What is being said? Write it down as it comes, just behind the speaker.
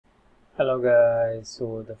Hello guys,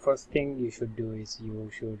 so the first thing you should do is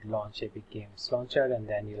you should launch Epic Games Launcher, and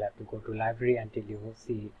then you'll have to go to library until you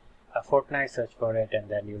see a Fortnite, search for it, and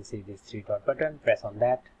then you'll see this three dot button. Press on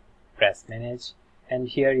that, press manage, and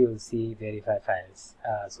here you'll see verify files.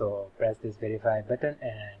 So press this verify button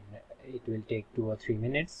and it will take 2 or 3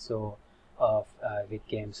 minutes of Epic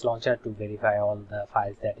Games Launcher to verify all the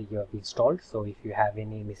files that you have installed. So if you have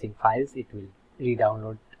any missing files, it will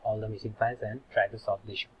re-download all the missing files and try to solve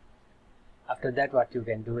the issue. After that, what you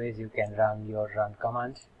can do is you can run your run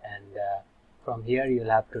command, and from here you'll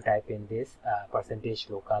have to type in this percentage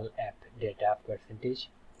local app data percentage.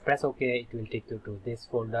 Press OK, it will take you to this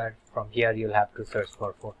folder. From here you'll have to search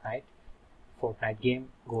for Fortnite game.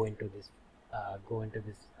 Go into this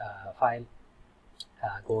file,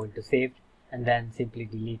 go into saved, and then simply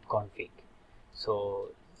delete config. So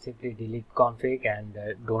simply delete config, and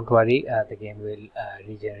don't worry, the game will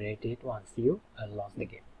regenerate it once you launch the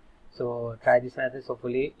game. So try this method,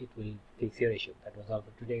 hopefully it will fix your issue. That was all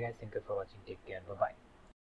for today guys. Thank you for watching. Take care. Bye bye.